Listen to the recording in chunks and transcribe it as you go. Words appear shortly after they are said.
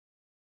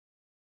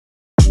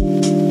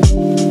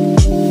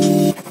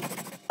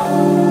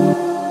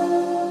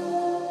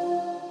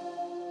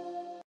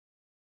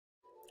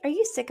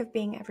sick of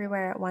being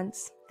everywhere at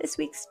once? This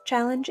week's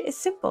challenge is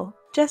simple.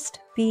 Just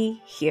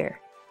be here.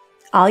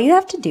 All you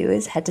have to do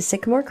is head to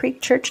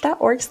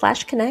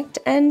sycamorecreekchurch.org/connect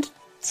and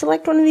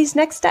select one of these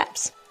next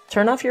steps.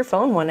 Turn off your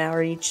phone 1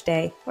 hour each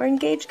day, or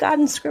engage God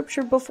in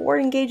Scripture before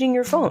engaging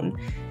your phone.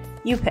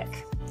 You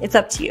pick. It's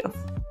up to you.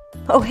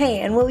 Oh hey,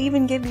 and we'll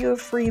even give you a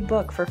free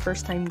book for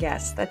first-time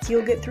guests. That's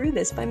You'll Get Through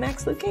This by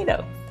Max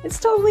Lucado. It's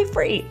totally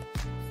free.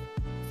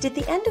 Did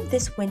the end of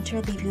this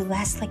winter leave you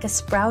less like a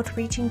sprout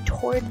reaching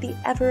toward the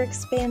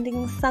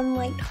ever-expanding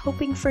sunlight,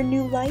 hoping for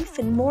new life,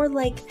 and more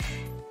like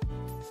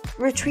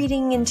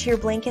retreating into your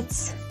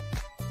blankets?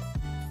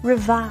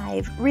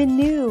 Revive,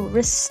 renew,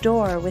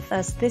 restore with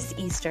us this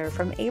Easter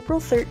from April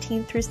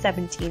 13th through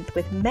 17th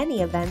with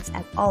many events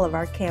at all of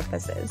our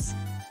campuses.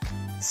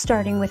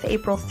 Starting with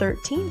April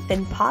 13th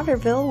in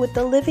Potterville with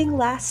the Living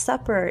Last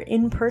Supper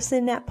in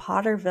person at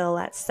Potterville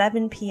at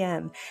 7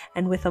 p.m.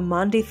 and with a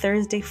Maundy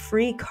Thursday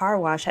free car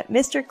wash at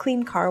Mr.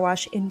 Clean Car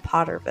Wash in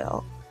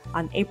Potterville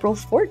on April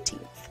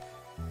 14th.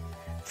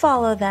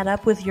 Follow that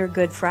up with your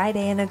Good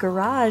Friday in a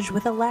garage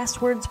with a Last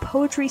Words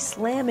Poetry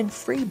Slam and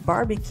free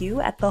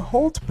barbecue at the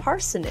Holt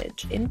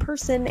Parsonage in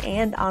person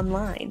and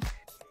online.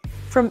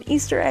 From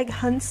Easter egg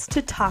hunts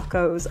to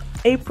tacos,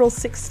 April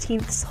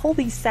 16th's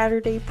Holy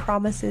Saturday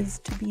promises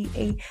to be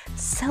a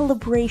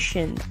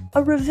celebration,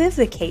 a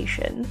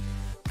revivication.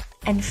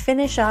 And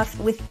finish off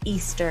with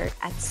Easter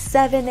at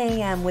 7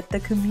 a.m. with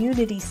the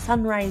community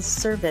sunrise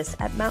service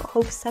at Mount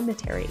Hope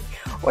Cemetery,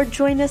 or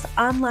join us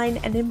online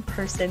and in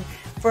person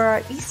for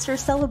our Easter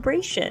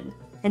celebration.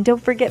 And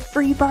don't forget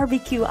free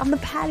barbecue on the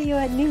patio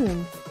at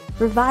noon.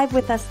 Revive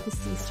with us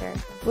this Easter.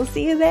 We'll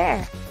see you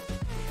there.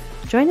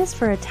 Join us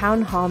for a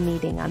town hall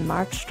meeting on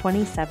March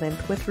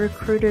 27th with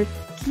recruiter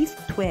Keith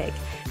Twigg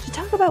to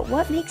talk about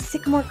what makes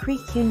Sycamore Creek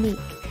unique,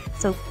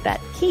 so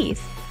that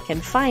Keith can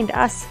find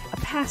us a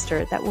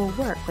pastor that will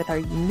work with our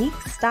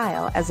unique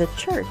style as a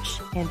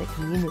church and a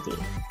community.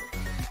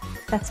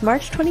 That's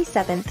March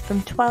 27th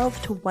from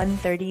 12 to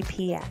 1:30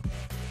 p.m.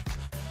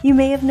 You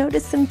may have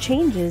noticed some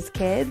changes,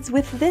 kids,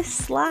 with this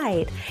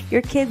slide.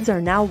 Your kids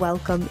are now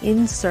welcome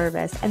in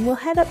service and will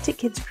head up to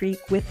Kids Creek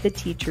with the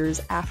teachers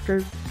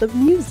after the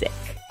music.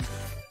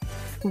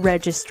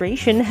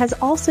 Registration has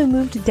also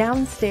moved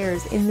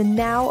downstairs in the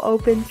now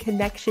open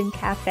Connection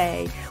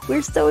Cafe.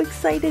 We're so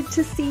excited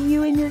to see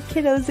you and your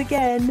kiddos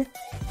again.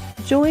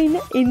 Join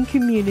in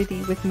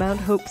community with Mount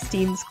Hope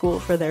STEAM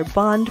School for their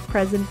Bond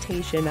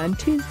presentation on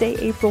Tuesday,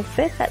 April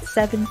 5th at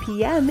 7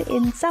 p.m.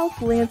 in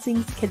South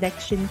Lansing's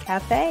Connection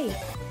Cafe.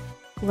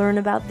 Learn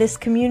about this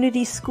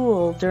community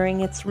school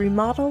during its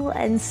remodel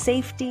and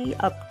safety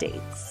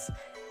updates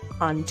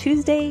on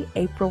Tuesday,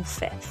 April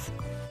 5th.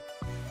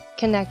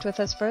 Connect with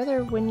us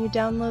further when you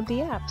download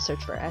the app.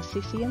 Search for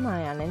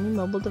SCCMI on any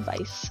mobile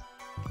device.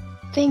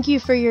 Thank you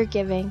for your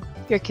giving.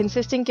 Your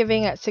consistent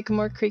giving at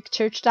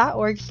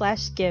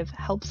sycamorecreekchurch.org/give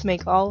helps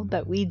make all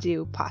that we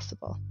do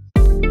possible.